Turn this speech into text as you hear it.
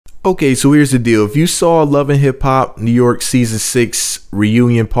Okay, so here's the deal. If you saw Love and Hip Hop New York Season 6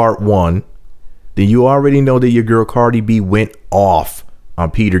 Reunion Part 1, then you already know that your girl Cardi B went off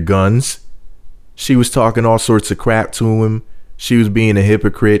on Peter Gunz. She was talking all sorts of crap to him. She was being a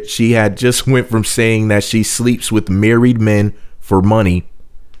hypocrite. She had just went from saying that she sleeps with married men for money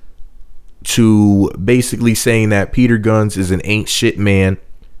to basically saying that Peter Gunz is an ain't shit man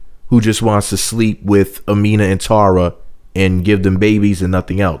who just wants to sleep with Amina and Tara and give them babies and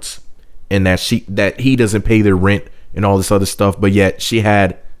nothing else, and that he doesn't pay their rent and all this other stuff, but yet she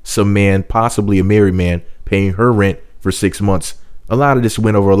had some man, possibly a married man, paying her rent for 6 months. A lot of this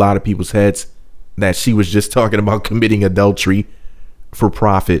went over a lot of people's heads, that she was just talking about committing adultery for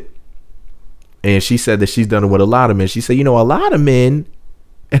profit. And she said that she's done it with a lot of men. She said, you know, a lot of men,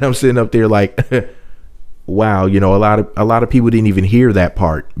 and I'm sitting up there like, wow, you know, a lot of people didn't even hear that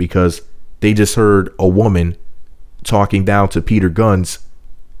part because they just heard a woman talking down to Peter Gunz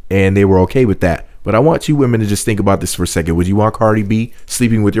and they were okay with that. But I want you women to just think about this for a second. Would you want Cardi B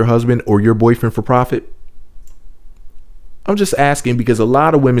sleeping with your husband or your boyfriend for profit? I'm just asking because a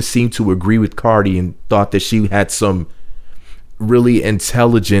lot of women seem to agree with Cardi and thought that she had some really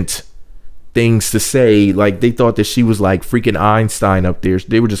intelligent things to say. Like they thought that she was like freaking Einstein up there.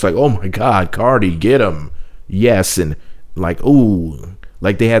 They were just like, oh my God, Cardi, get him. Yes. And like, ooh,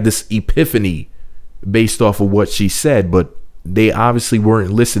 like they had this epiphany based off of what she said, but they obviously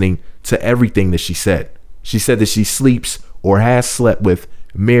weren't listening to everything that she said. She said that she sleeps or has slept with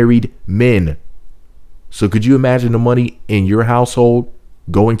married men. So could you imagine the money in your household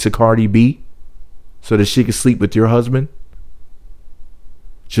going to Cardi B so that she could sleep with your husband?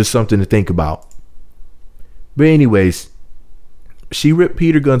 Just something to think about. But anyways, she ripped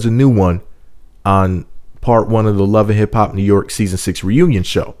Peter Gunz a new one on Part 1 of the Love and Hip Hop New York Season 6 reunion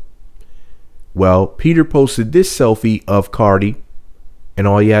show. Well, Peter posted this selfie of Cardi, and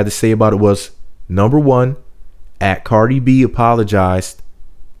all he had to say about it was, number 1, at Cardi B apologized.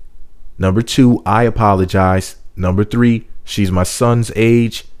 Number 2, I apologize. Number 3, she's my son's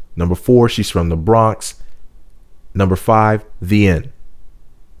age. Number 4, she's from the Bronx. Number 5, the end.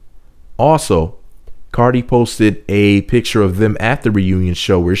 Also, Cardi posted a picture of them at the reunion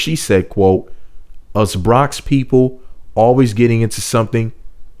show where she said, quote, us Bronx people always getting into something,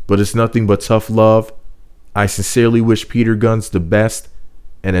 but it's nothing but tough love. I sincerely wish Peter Gunz the best,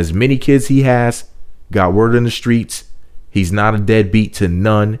 and as many kids he has, got word in the streets, he's not a deadbeat to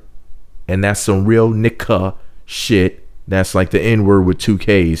none, and that's some real nigga shit. That's like the N-word with 2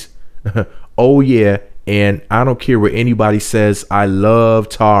 Ks. Oh yeah, and I don't care what anybody says, I love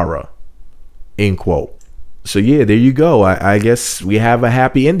Tara. End quote. So yeah, there you go. I guess we have a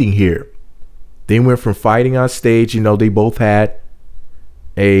happy ending here. They went from fighting on stage, you know, they both had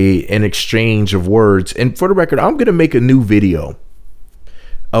an exchange of words. And for the record, I'm gonna make a new video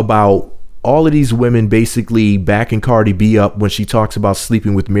about all of these women basically backing Cardi B up when she talks about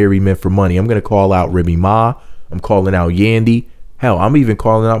sleeping with married men for money. I'm gonna call out Remy Ma. I'm calling out Yandy. Hell, I'm even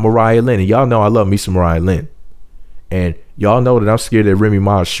calling out Mariah Lynn. And y'all know I love me some Mariah Lynn. And y'all know that I'm scared that Remy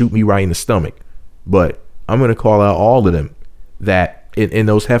Ma will shoot me right in the stomach. But I'm gonna call out all of them that in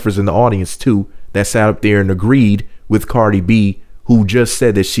those heifers in the audience too that sat up there and agreed with Cardi B, who just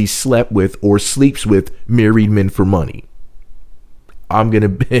said that she slept with or sleeps with married men for money. I'm gonna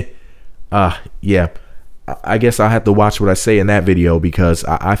be, yeah, I guess I'll have to watch what I say in that video because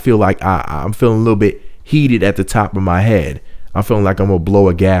I feel like I'm feeling a little bit heated at the top of my head. I'm feeling like I'm gonna blow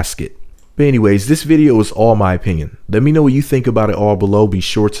a gasket. But anyways, this video is all my opinion. Let me know what you think about it all below. Be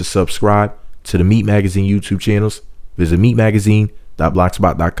sure to subscribe to the Meat Magazine YouTube channels. Visit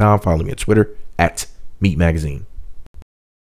meatmagazine.blogspot.com. Follow me on Twitter @meatmagazine.